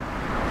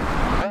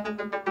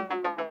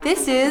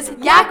This is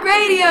YAC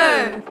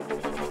Radio!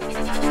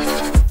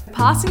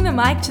 Passing the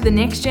mic to the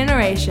next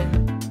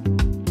generation.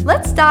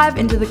 Let's dive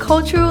into the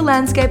cultural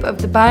landscape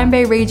of the Byron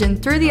Bay region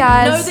through the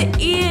eyes... No,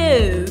 the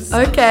ears!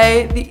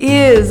 Okay, the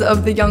ears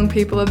of the young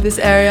people of this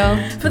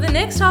area. For the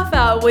next half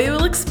hour, we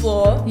will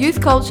explore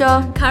youth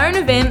culture, current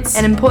events,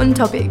 and important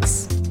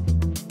topics.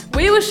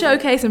 We will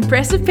showcase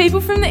impressive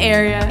people from the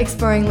area,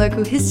 exploring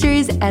local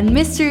histories and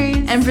mysteries,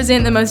 and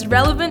present the most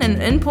relevant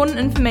and important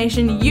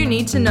information you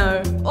need to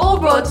know. All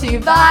brought to you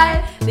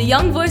by the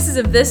young voices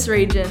of this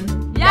region.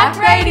 YAC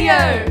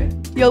Radio!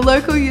 Your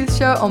local youth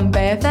show on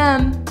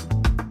BayFm.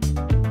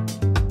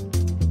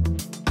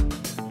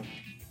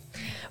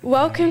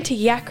 Welcome to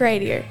YAC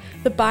Radio,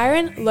 the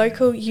Byron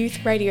local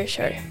youth radio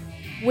show.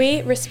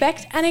 We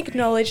respect and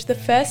acknowledge the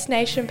First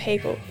Nation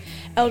people,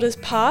 elders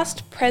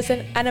past,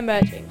 present and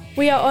emerging.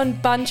 We are on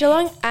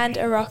Bundjalung and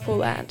Arakwal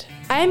land.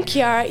 I am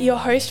Chiara, your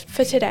host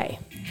for today.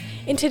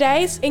 In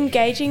today's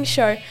engaging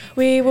show,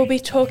 we will be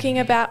talking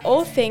about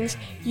all things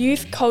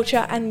youth,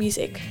 culture and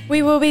music.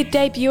 We will be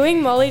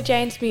debuting Molly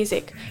Jane's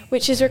music,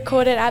 which is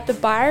recorded at the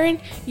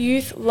Byron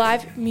Youth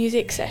Live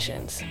Music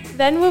Sessions.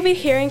 Then we'll be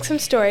hearing some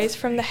stories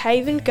from the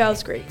Haven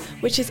Girls Group,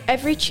 which is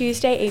every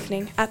Tuesday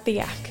evening at the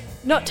YAC.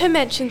 Not to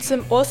mention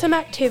some awesome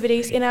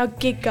activities in our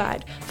gig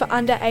guide for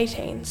under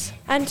 18s.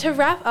 And to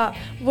wrap up,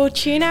 we'll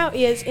tune our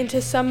ears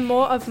into some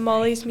more of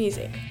Molly's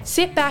music.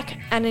 Sit back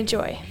and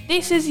enjoy.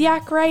 This is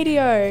YAC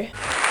Radio.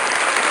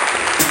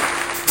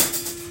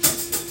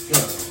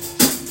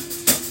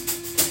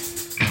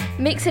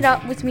 Mix it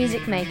up with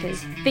music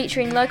makers,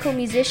 featuring local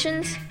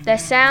musicians, their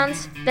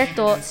sounds, their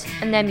thoughts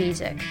and their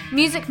music.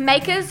 Music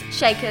makers,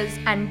 shakers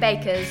and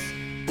bakers.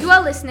 You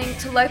are listening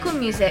to local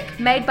music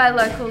made by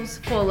locals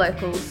for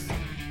locals.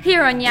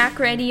 Here on YAC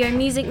Radio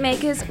Music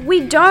Makers,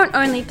 we don't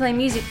only play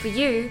music for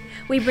you,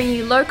 we bring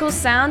you local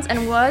sounds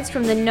and words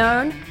from the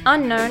known,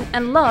 unknown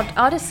and loved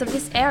artists of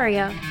this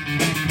area.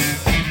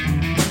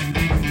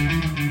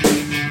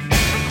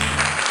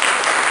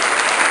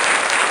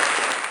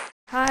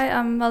 Hi,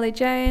 I'm Molly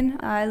Jane.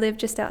 I live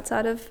just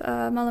outside of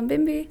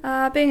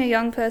Mullumbimby. Being a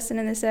young person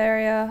in this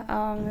area,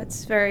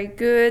 it's very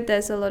good.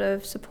 There's a lot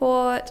of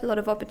support, a lot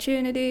of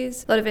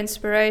opportunities, a lot of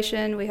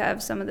inspiration. We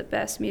have some of the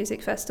best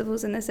music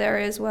festivals in this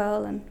area as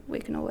well, and we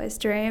can always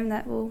dream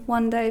that we'll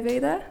one day be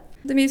there.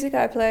 The music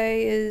I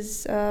play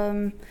is,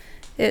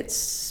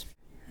 it's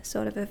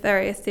sort of a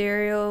very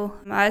ethereal.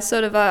 I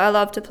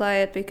love to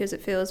play it because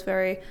it feels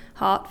very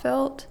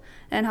heartfelt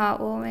and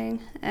heartwarming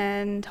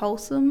and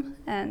wholesome,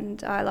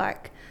 and I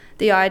like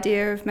the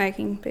idea of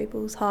making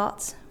people's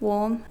hearts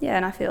warm. Yeah,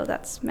 and I feel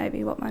that's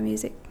maybe what my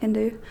music can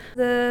do.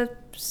 The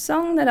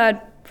song that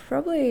I'd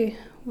probably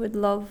would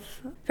love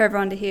for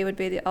everyone to hear would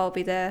be the I'll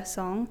Be There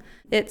song.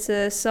 It's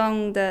a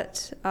song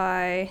that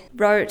I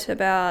wrote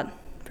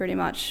pretty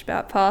much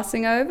about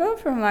passing over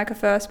from like a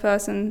first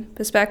person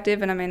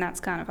perspective, and I mean that's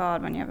kind of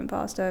hard when you haven't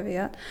passed over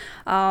yet,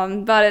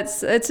 but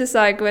it's just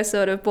like we're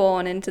sort of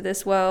born into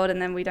this world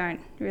and then we don't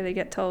really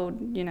get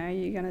told, you know,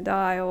 you're gonna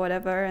die or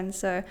whatever, and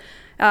so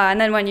and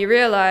then when you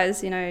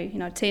realize, you're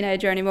not a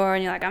teenager anymore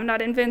and you're like, I'm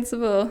not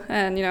invincible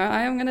and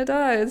I am gonna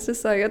die, it's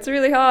just like it's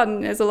really hard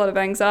and there's a lot of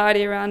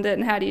anxiety around it,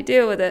 and how do you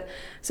deal with it?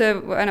 So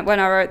when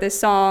I wrote this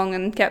song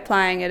and kept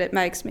playing it, it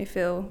makes me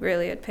feel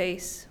really at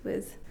peace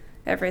with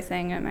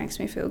everything. It makes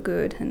me feel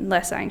good and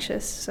less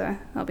anxious, so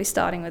I'll be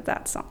starting with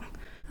that song.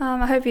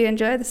 I hope you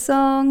enjoy the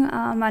song.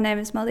 My name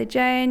is Molly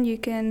Jane. You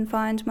can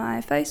find my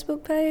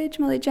Facebook page,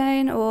 Molly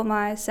Jane, or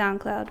my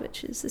SoundCloud,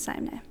 which is the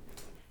same name.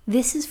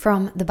 This is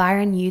from the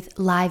Byron Youth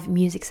Live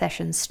Music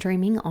Sessions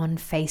streaming on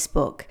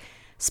Facebook,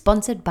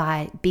 sponsored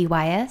by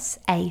BYS,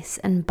 ACE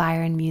and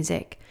Byron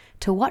Music.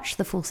 To watch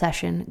the full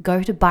session,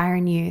 go to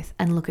Byron Youth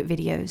and look at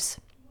videos.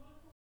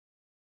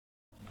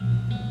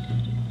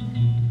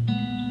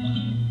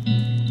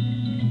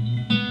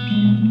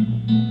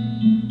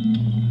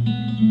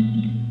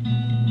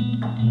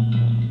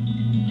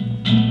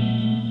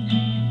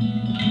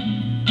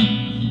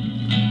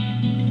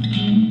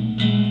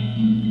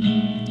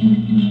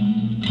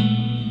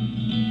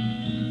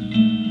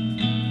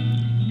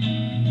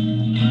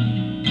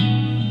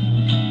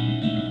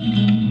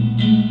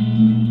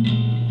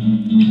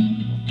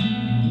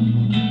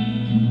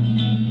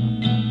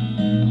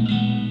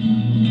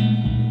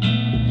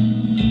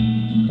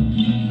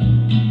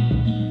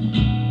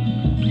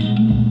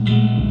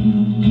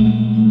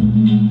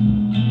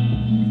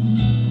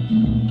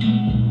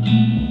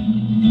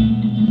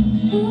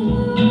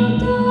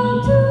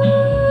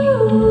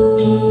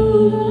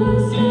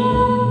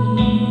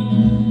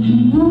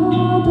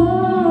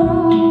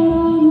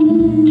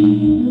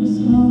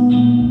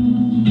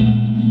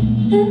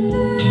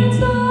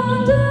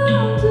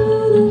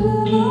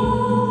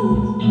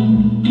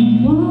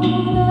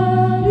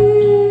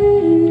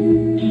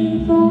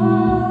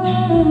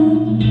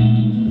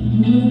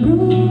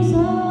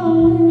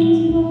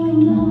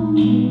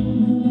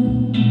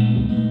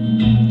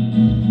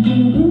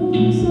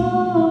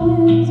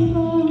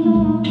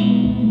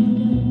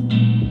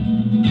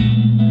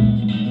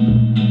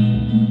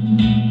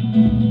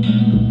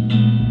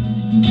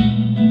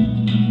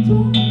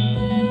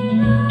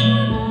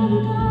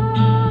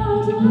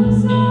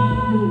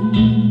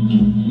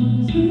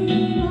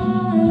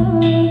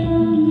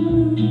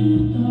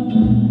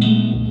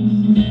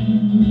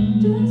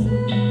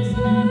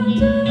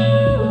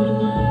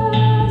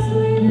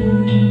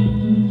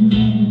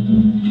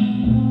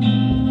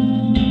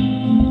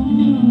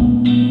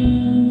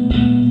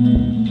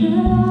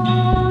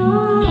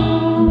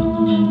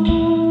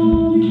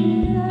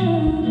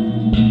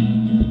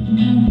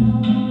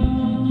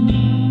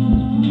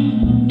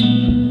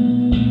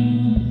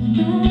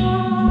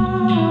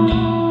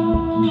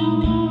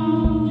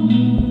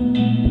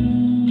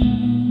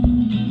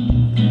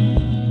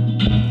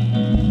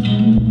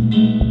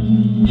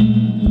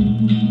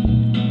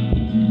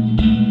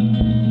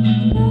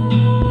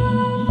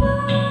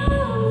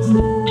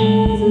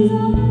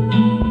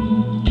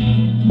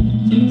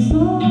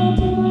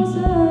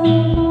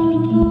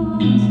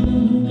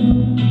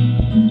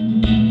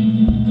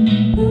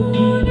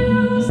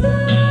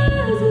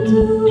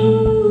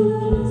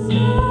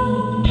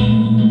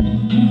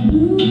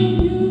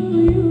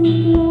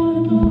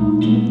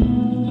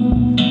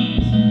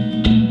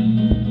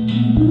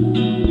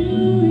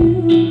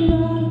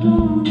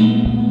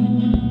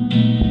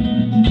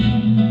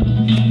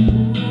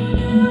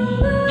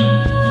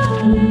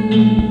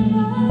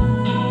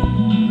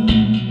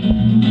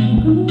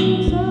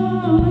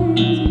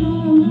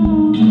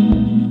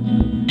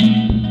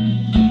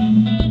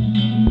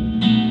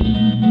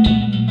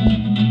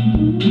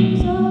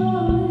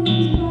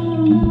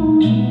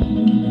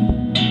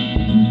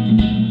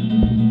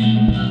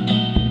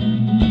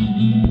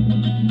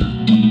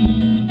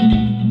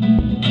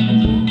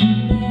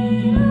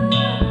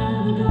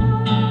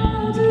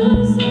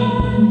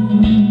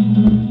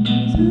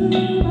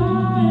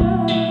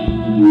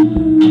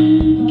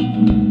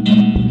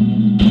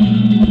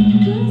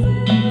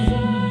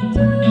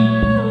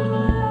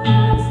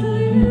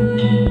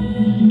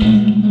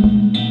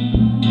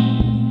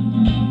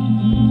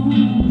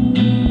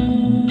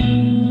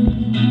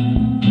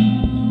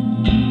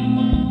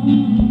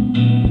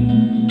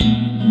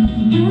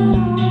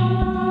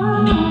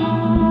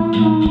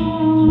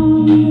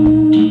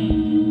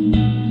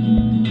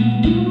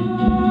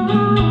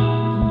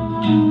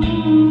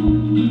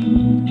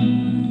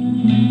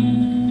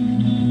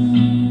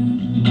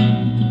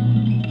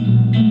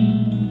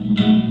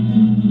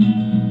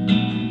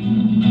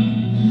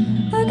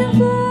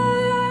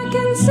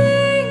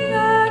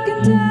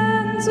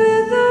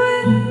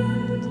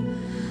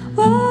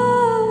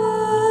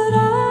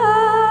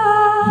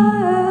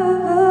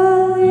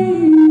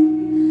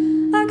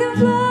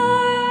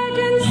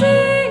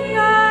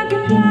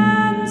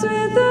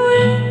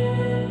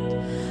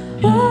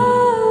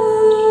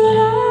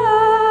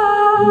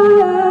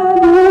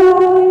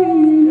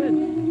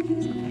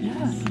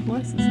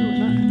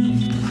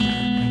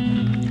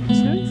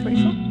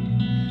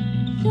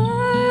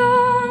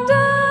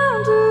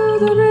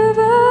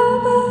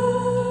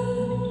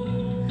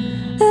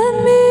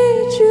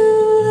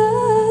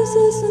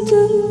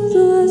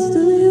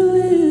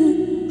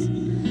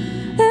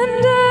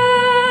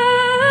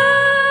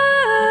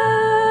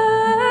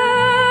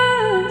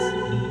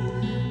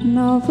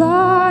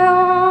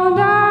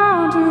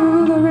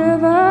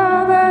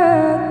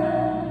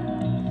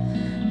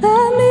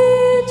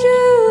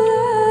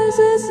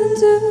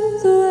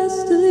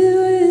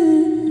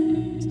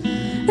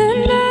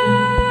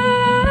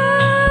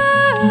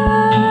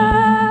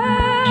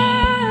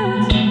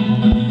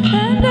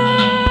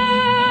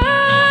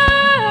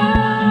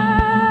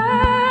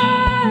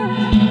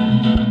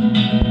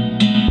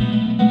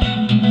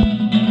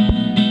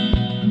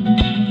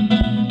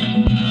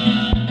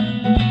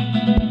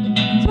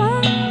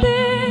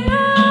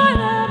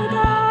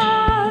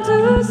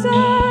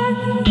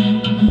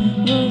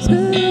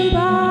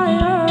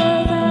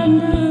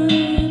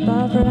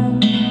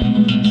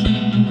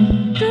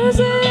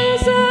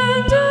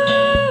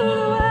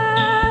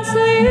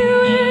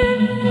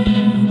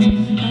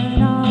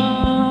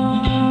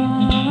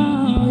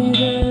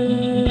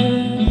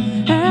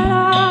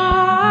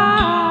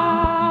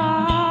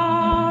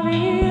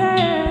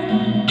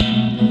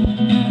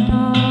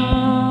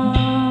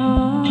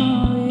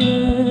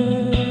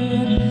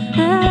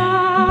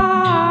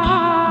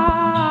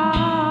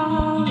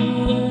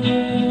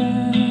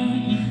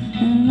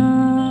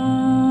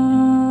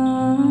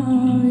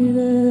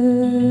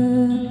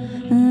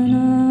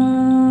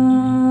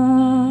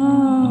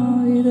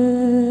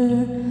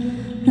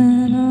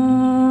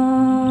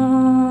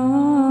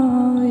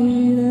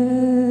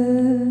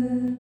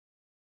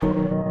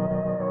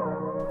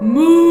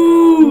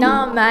 Moo!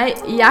 Nah, mate,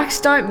 yaks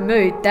don't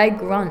moo, they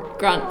grunt.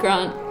 Grunt,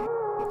 grunt.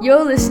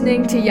 You're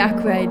listening to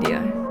YAC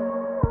Radio.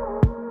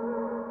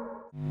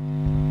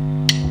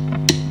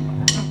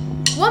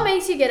 What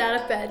makes you get out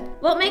of bed?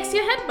 What makes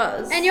your head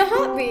buzz? And your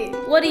heartbeat?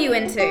 What are you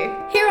into?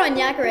 Here on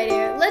YAC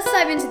Radio, let's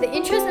dive into the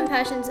interests and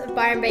passions of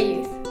Byron Bay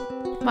Youth.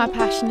 My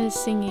passion is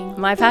singing.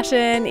 My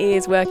passion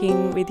is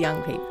working with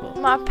young people.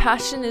 My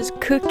passion is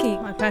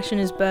cooking. My passion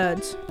is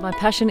birds. My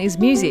passion is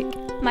music.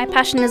 My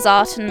passion is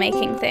art and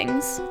making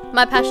things.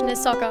 My passion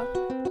is soccer.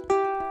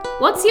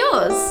 What's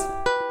yours?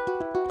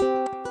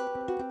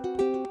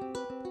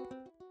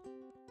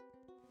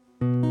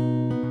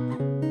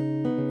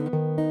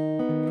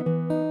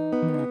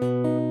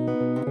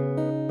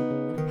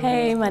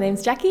 Hey, my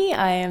name's Jackie.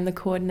 I am the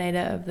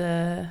coordinator of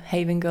the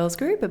Haven Girls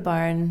Group at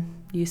Byron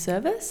Youth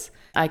Service.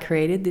 I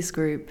created this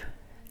group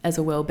as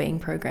a wellbeing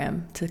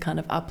program to kind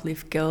of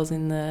uplift girls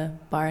in the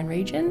Byron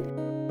region.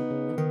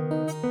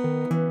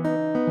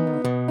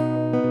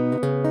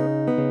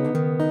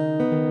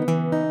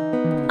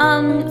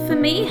 For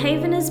me,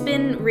 Haven has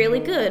been really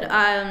good.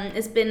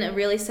 It's been a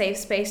really safe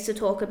space to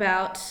talk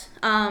about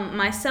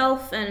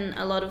myself and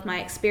a lot of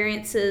my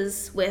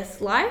experiences with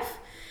life.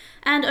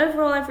 And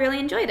overall, I've really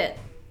enjoyed it.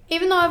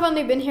 Even though I've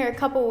only been here a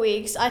couple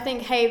weeks, I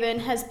think Haven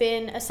has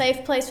been a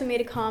safe place for me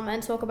to come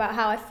and talk about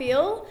how I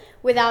feel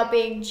without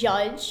being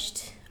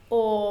judged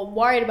or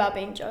worried about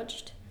being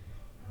judged.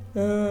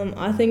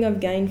 I think I've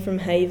gained from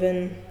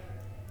Haven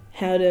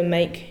how to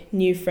make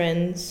new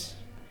friends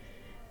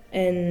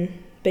and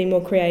be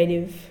more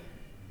creative,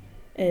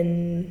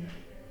 and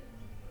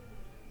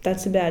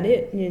that's about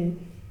it. You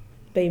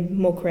be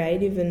more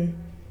creative and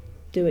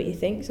do what you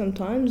think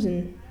sometimes,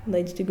 and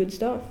leads to good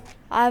stuff.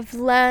 I've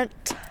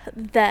learnt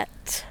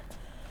that,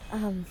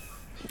 I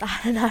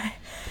don't know,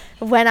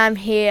 when I'm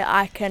here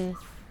I can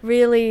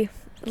really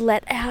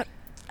let out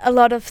a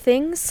lot of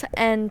things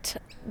and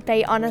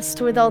be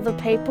honest with other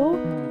people.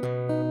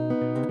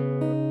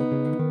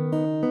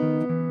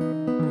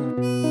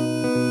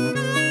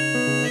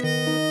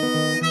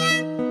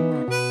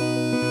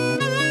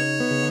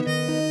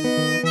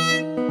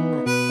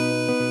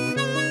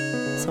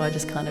 So I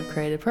just kind of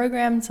created a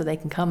program so they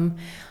can come,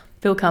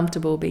 feel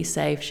comfortable, be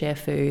safe, share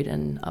food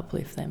and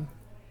uplift them.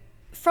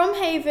 From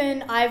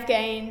Haven, I've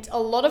gained a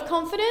lot of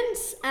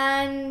confidence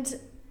and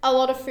a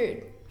lot of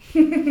food.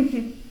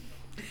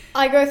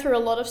 I go through a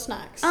lot of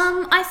snacks.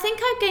 I think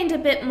I've gained a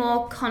bit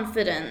more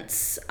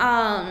confidence.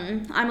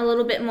 I'm a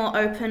little bit more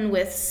open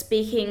with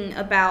speaking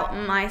about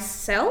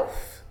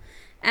myself.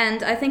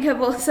 And I think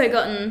I've also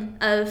gotten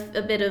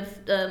a bit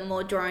of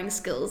more drawing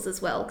skills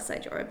as well, because I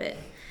draw a bit.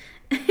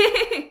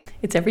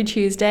 It's every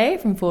Tuesday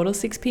from 4 to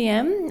 6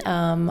 p.m.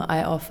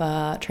 I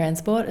offer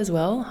transport as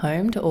well,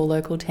 home to all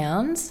local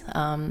towns,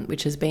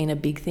 which has been a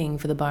big thing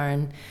for the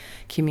Byron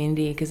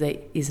community because there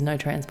is no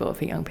transport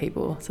for young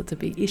people, so it's a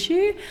big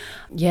issue.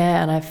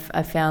 Yeah, and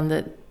I've found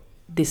that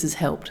this has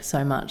helped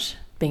so much,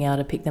 being able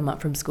to pick them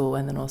up from school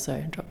and then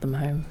also drop them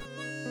home.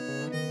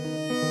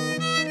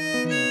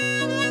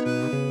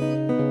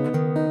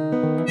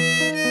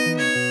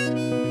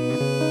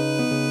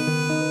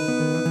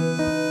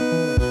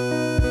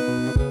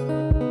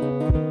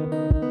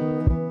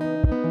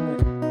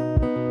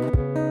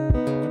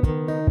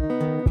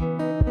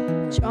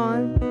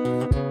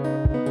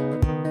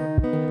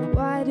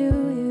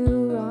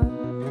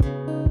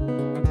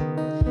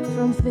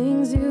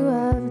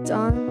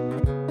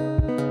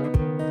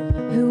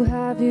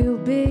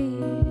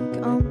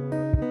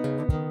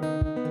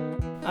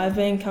 I've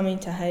been coming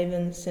to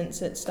Haven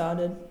since it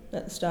started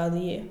at the start of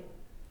the year.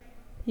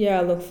 Yeah,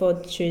 I look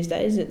forward to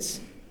Tuesdays. It's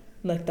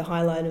like the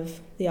highlight of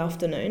the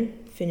afternoon.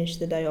 Finish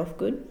the day off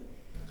good.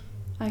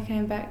 I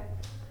came back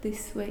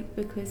this week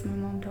because my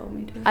mum told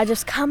me to. I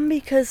just come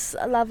because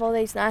I love all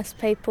these nice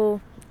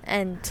people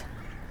and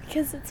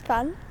because it's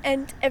fun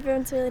and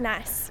everyone's really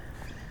nice.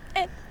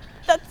 And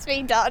that's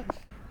me done.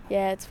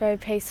 Yeah, it's very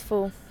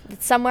peaceful.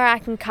 It's somewhere I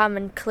can come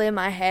and clear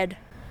my head,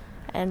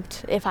 and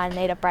if I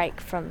need a break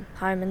from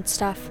home and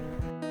stuff.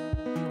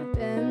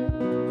 Ben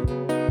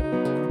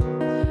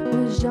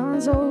was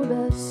John's old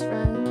best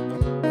friend,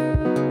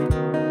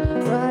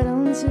 right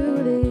on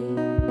to the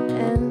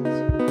end.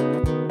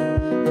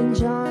 Then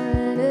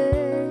John ran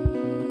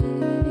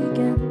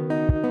again.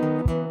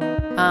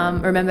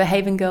 Remember,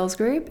 Haven Girls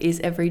Group is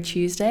every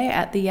Tuesday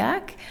at the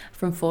YAC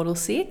from 4 till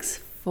 6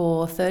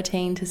 for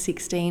 13 to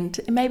 16,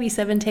 to maybe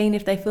 17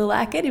 if they feel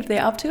like it, if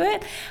they're up to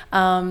it.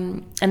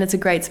 And it's a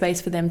great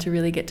space for them to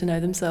really get to know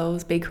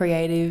themselves, be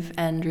creative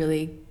and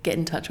really get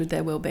in touch with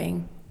their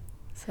wellbeing.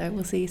 So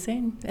we'll see you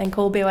soon. And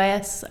call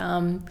BYS,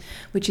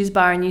 which is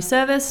Byron Youth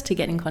Service, to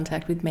get in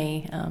contact with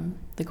me,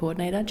 the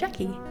coordinator,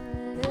 Jackie.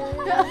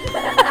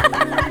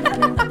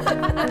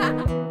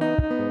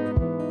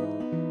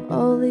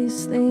 All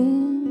these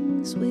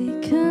things we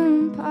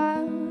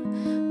compile,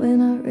 we're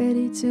not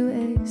ready to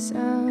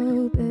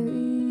exile,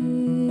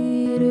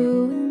 buried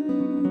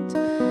and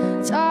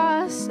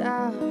tossed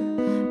out,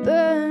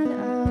 burned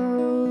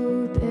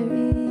out,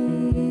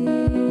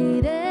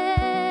 buried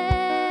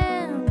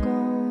and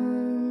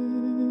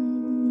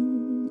gone.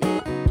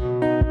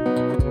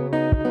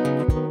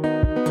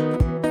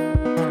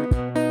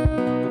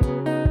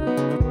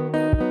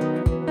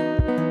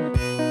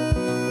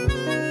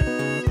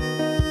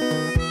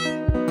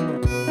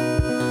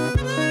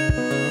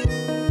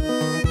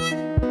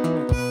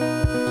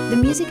 The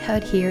music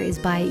heard here is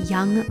by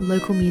young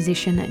local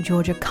musician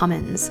Georgia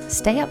Cummins.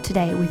 Stay up to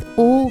date with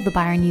all the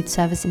Byron Youth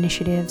Service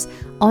initiatives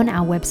on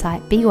our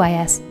website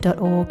bys.org.au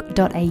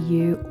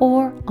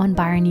or on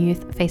Byron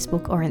Youth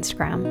Facebook or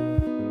Instagram.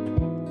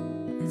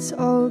 It's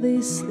all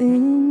these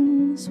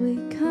things we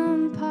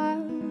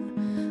compile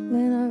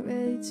when I'm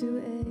ready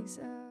to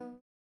exile.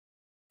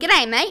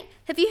 G'day, mate.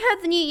 Have you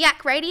heard the new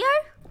YAC Radio?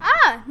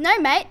 Ah, no,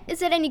 mate.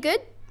 Is it any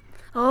good?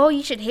 Oh,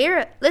 you should hear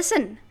it.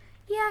 Listen.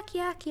 Yak,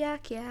 yak,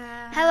 yak,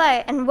 yak.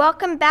 Hello and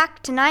welcome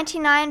back to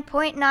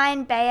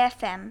 99.9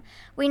 BayFM.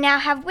 We now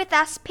have with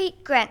us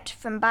Pete Grant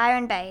from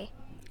Byron Bay.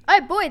 Oh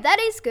boy, that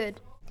is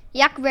good.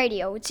 YAC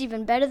Radio, it's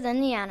even better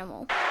than the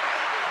animal.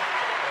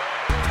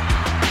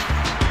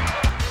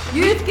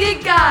 Youth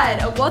Gig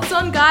Guide, a what's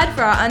on guide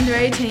for our under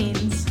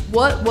 18s.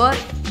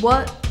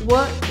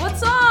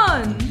 What's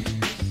on?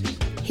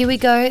 Here we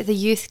go, the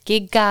Youth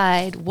Gig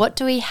Guide. What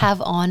do we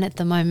have on at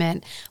the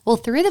moment? Well,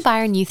 through the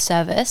Byron Youth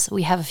Service,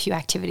 we have a few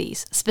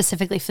activities.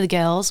 Specifically for the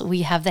girls,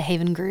 we have the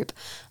Haven Group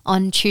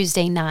on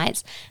Tuesday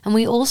nights, and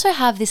we also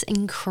have this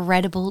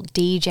incredible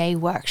DJ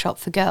workshop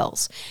for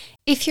girls.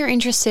 If you're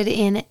interested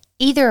in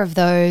either of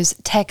those,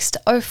 text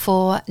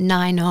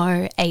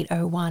 0490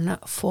 801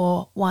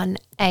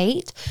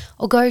 418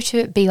 or go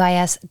to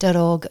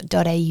bys.org.au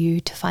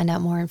to find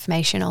out more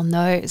information on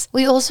those.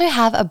 We also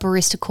have a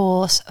barista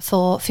course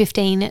for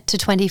 15 to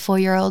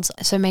 24-year-olds,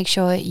 so make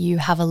sure you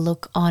have a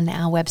look on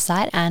our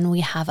website, and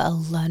we have a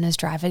learner's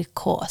driver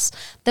course.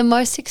 The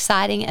most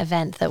exciting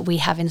event that we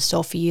have in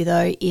store for you,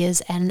 though,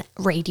 is an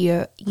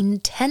radio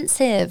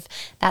intensive.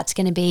 That's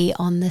going to be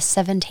on the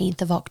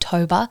 17th of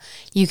October.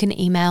 You can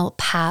email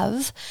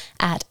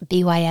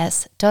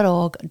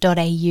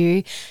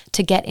pav@bys.org.au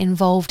to get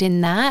involved in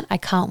that. I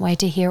can't wait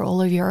to hear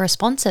all of your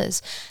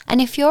responses.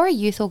 And if you're a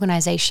youth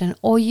organisation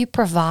or you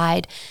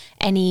provide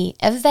any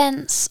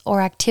events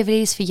or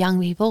activities for young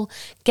people,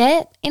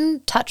 get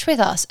in touch with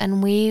us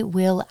and we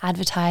will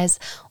advertise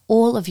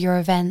all of your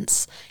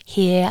events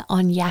here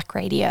on YAC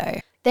Radio.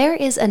 There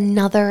is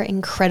another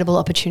incredible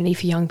opportunity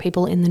for young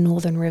people in the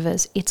Northern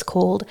Rivers. It's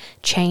called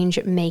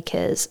Change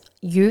Makers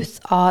Youth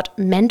Art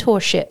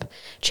Mentorship.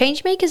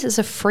 Change Makers is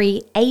a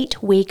free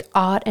 8-week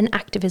art and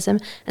activism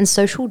and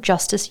social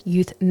justice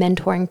youth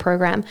mentoring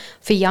program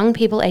for young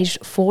people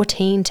aged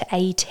 14 to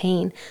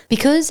 18.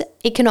 Because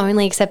it can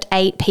only accept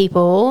 8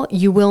 people,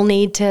 you will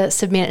need to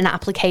submit an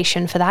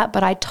application for that,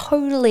 but I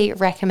totally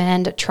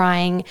recommend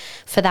trying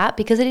for that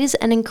because it is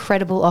an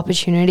incredible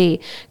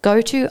opportunity.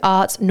 Go to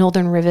Arts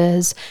Northern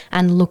Rivers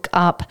and look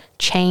up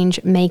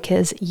Change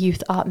Makers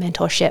Youth Art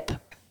Mentorship.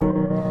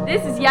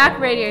 This is YAC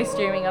Radio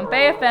streaming on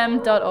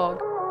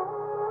bayfm.org.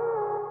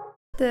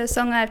 The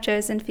song I've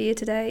chosen for you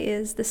today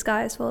is The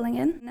Sky is Falling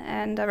In,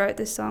 and I wrote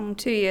this song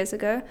 2 years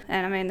ago,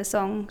 and I mean the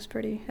song's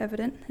pretty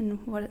evident in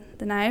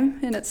the name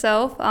in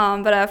itself,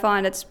 but I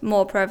find it's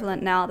more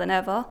prevalent now than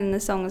ever. And the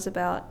song is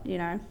about,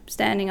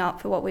 standing up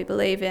for what we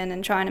believe in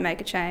and trying to make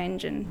a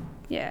change, and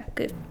yeah,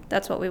 good.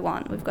 That's what we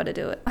want. We've got to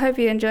do it. I hope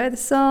you enjoy the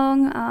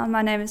song.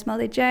 My name is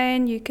Molly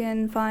Jane. You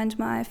can find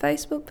my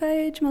Facebook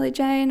page, Molly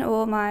Jane,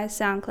 or my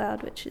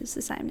SoundCloud, which is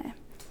the same name.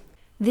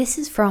 This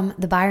is from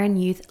the Byron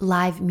Youth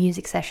live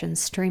music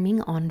sessions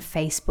streaming on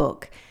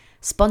Facebook,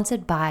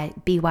 sponsored by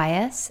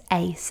BYS,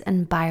 ACE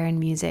and Byron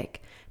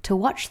Music. To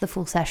watch the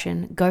full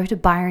session, go to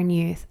Byron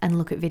Youth and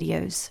look at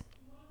videos.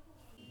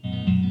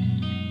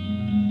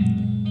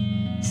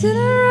 Sit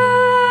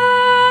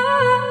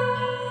around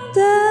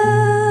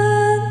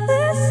and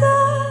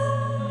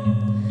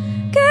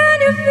listen.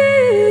 Can you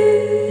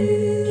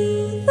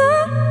feel the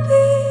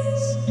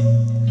peace?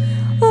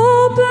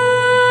 Open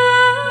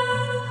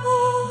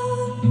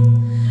heart,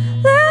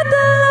 let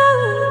the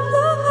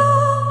love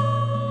flow.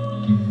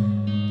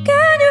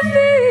 Can you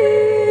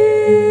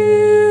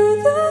feel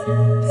the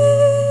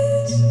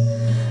peace?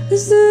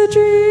 As the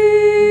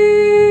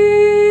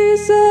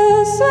trees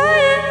are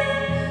swaying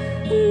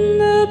and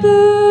the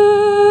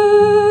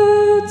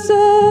birds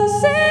are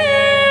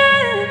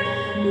singing,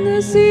 and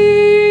the seas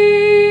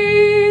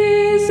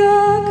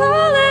are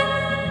calling,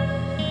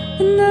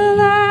 and the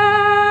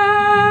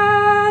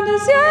land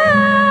is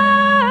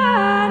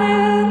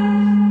yearning,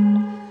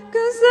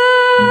 'cause the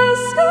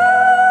sky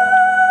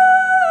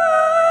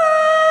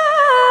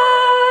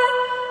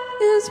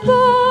is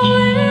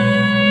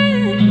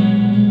falling,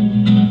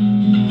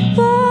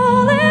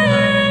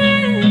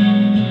 falling,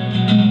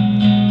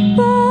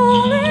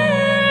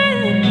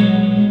 falling,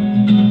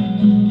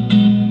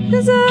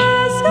 'cause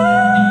the sky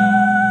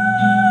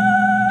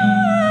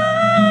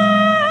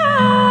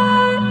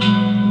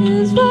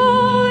is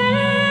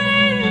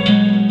falling.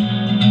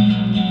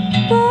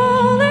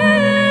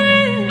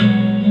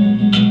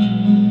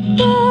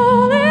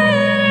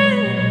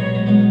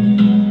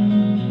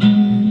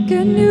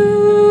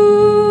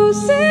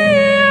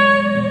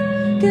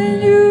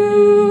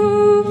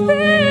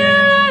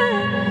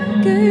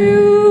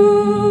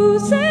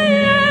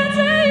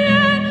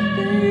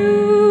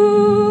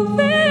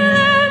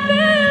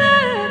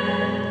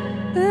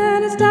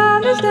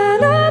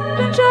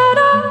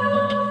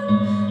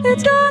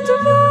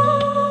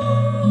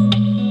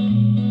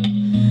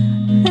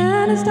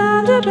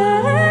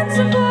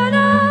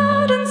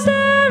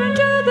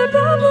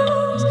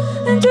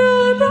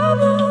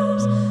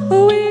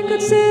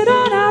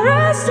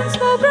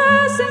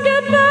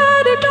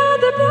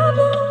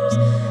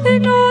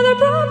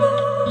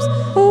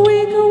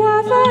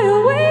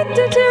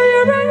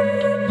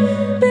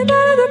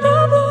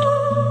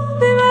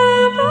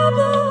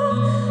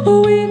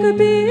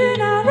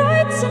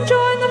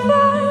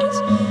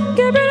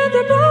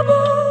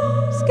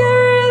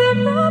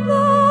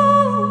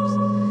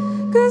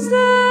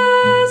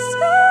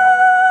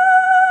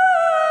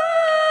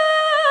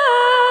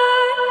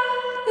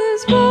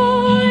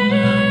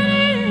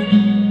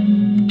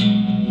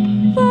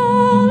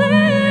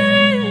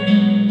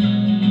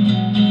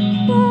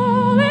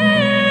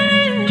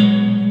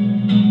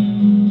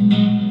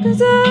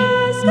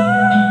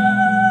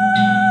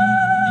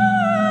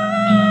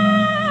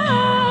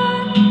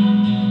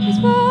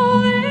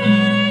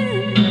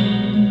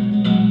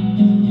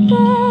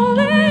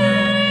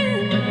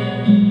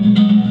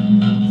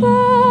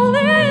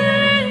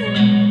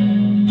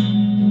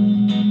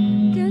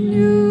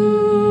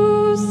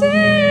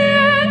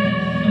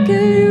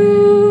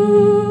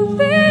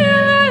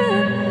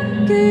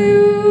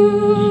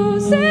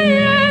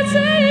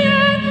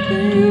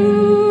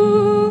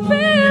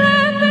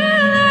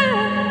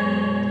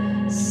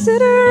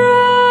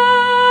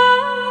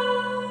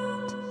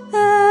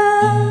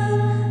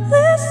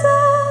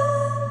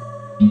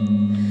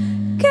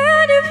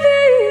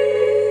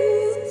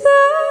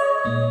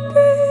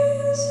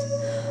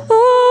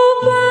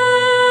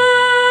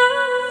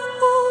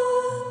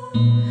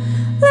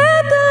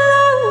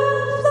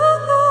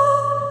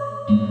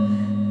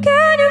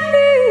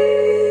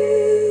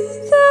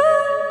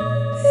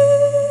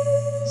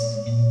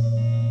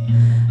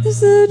 As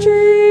the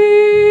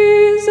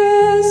trees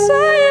are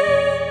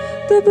swaying,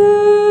 the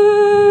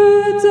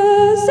birds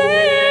are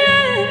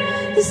singing,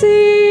 the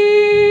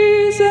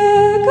seas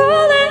are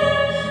calling,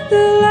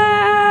 the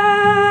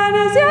land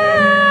is yearning.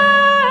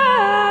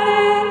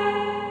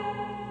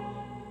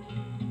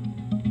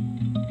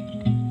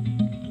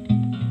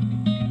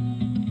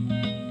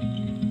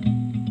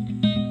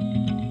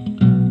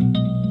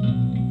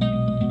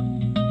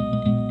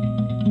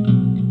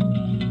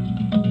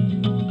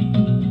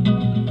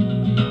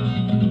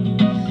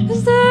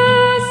 As the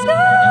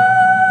sky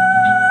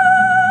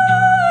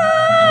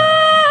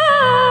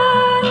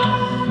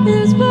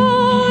is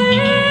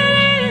falling,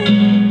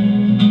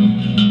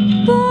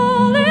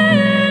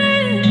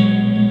 falling,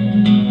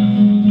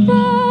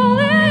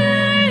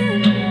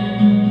 falling.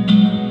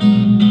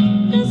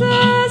 As the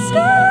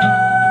sky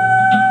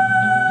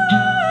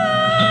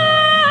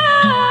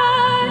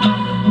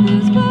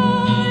is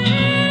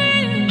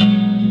falling,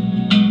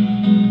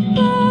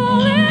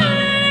 falling,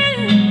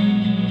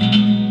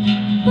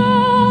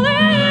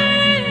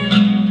 falling.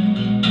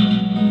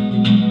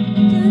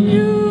 Can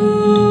you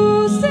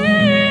see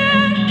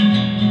it?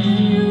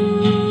 Can you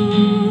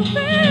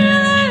feel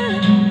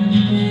it?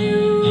 Can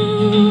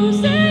you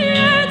see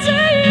it? See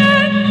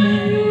it? Can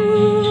you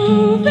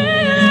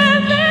feel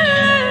it?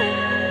 Feel it?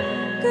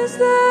 'Cause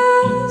the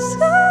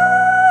sky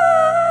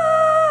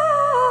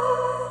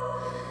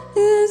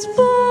is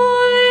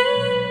falling,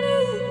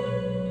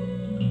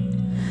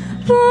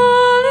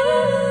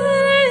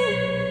 falling,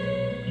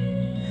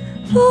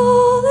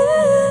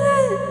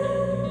 falling,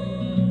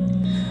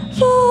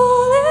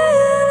 falling,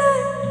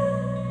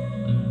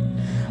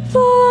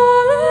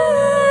 falling.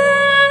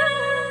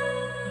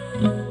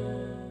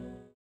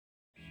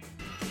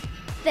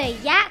 The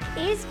YAC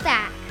is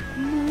back.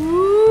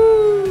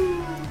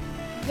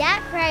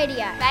 YAC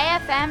Radio.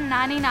 BayFM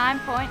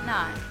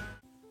 99.9.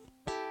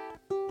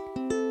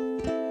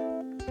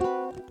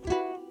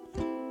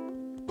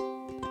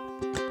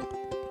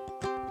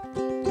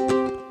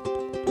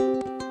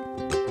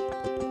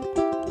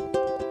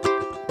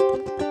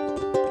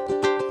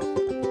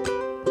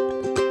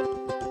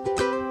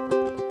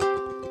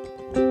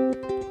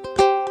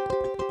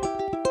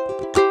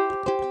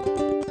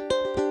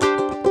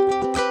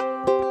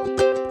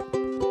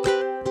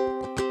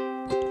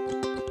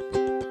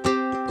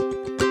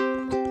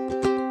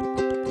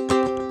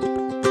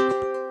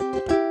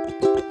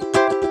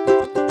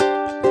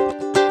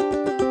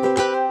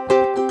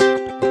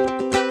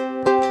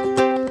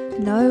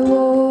 And I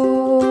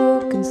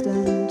walk and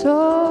stand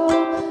tall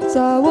as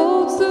I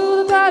walk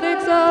through the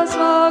paddocks of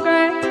small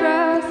green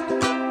grass.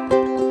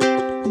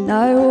 And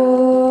I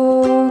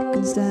walk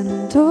and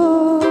stand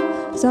tall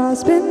as I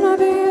spin my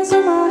fingers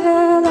in my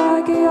hair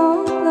like a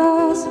young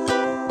lass.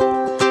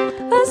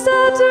 I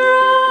start to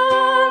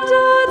run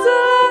towards the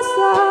last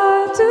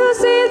light to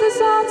see the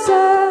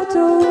sunset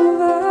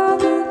over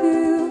the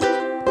hill.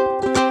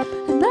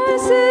 And I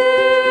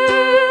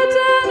sit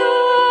and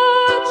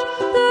watch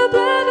the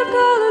blend of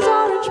colors,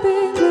 orange,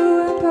 pink, blue,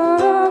 and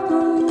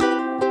purple.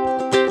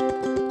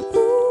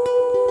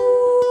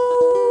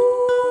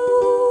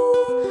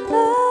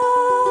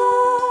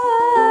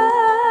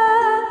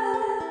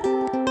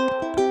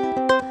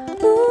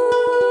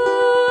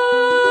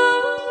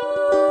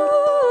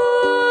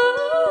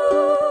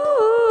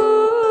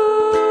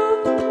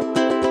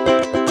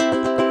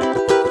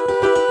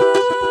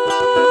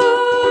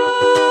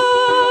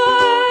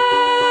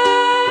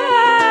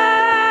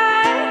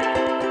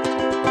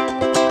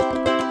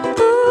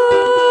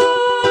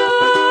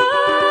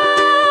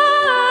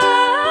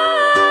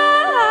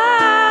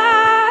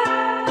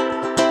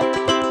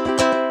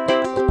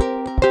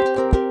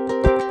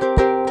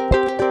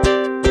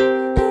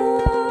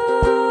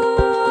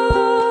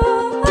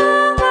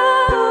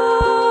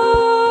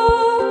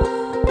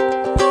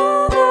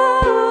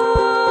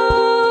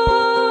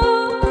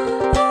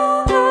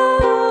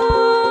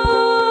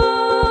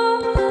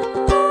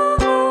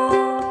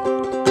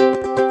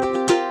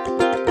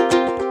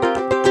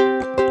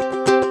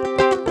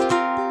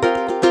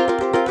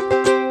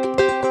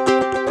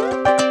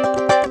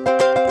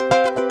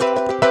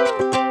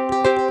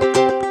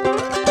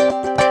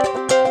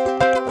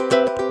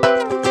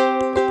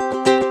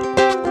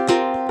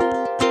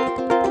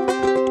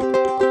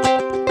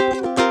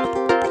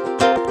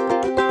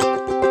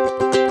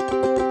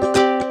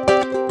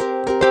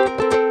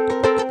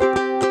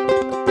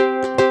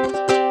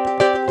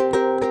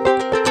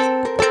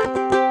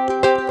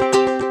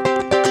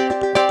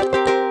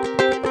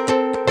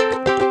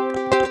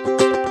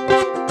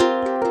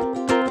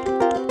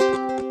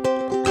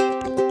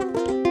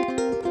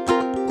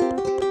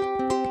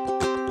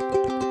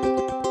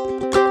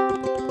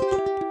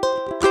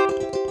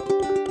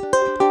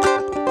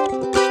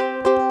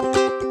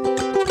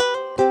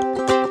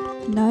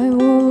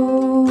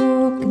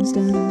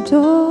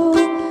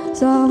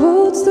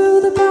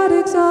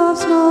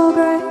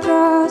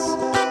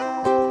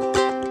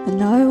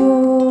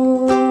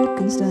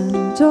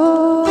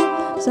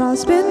 So I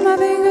spin my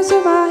fingers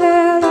through my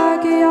hair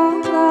like a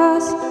young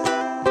lass.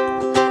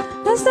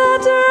 I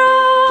start to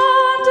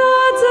run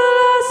towards the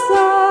last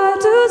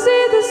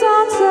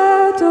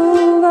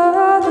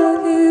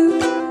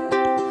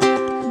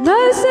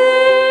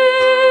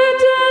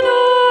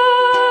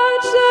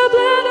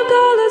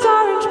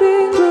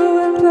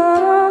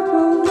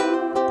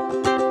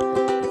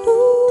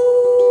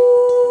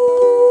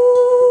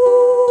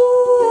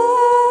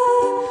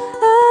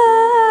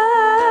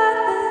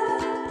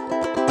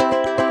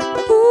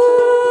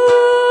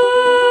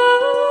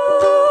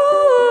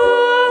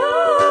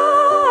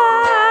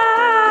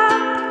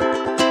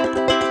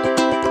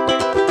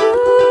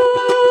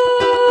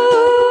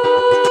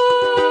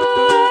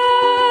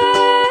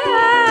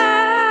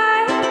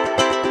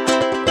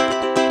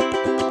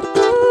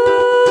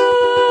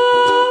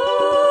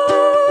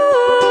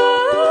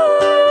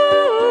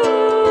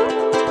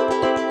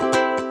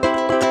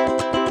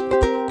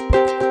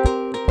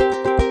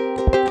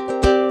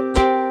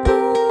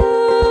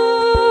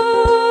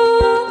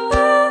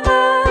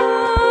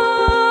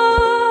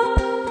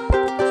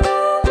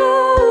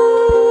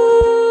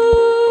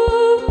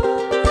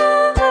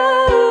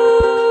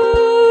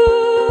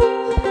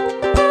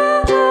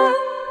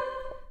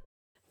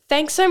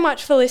Thanks so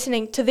much for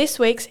listening to this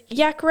week's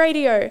YAC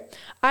Radio.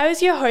 I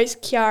was your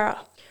host,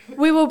 Chiara.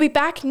 We will be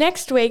back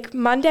next week,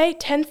 Monday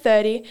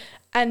 10:30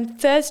 and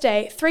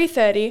Thursday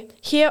 3:30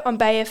 here on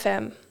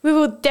BayFM. We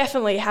will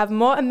definitely have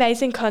more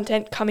amazing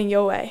content coming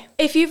your way.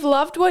 If you've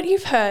loved what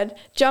you've heard,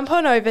 jump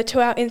on over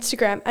to our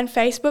Instagram and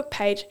Facebook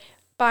page,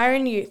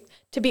 Byron Youth,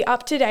 to be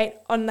up to date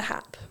on the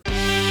HAP.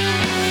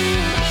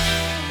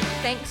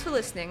 Thanks for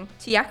listening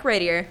to YAC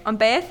Radio on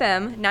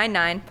BayFM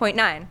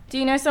 99.9. Do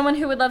you know someone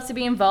who would love to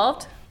be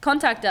involved?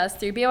 Contact us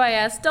through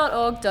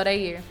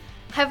bys.org.au.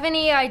 Have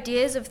any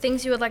ideas of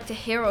things you would like to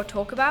hear or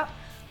talk about?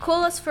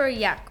 Call us for a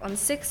YAC on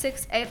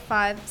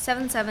 6685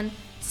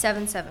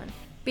 7777,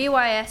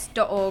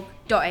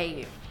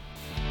 bys.org.au.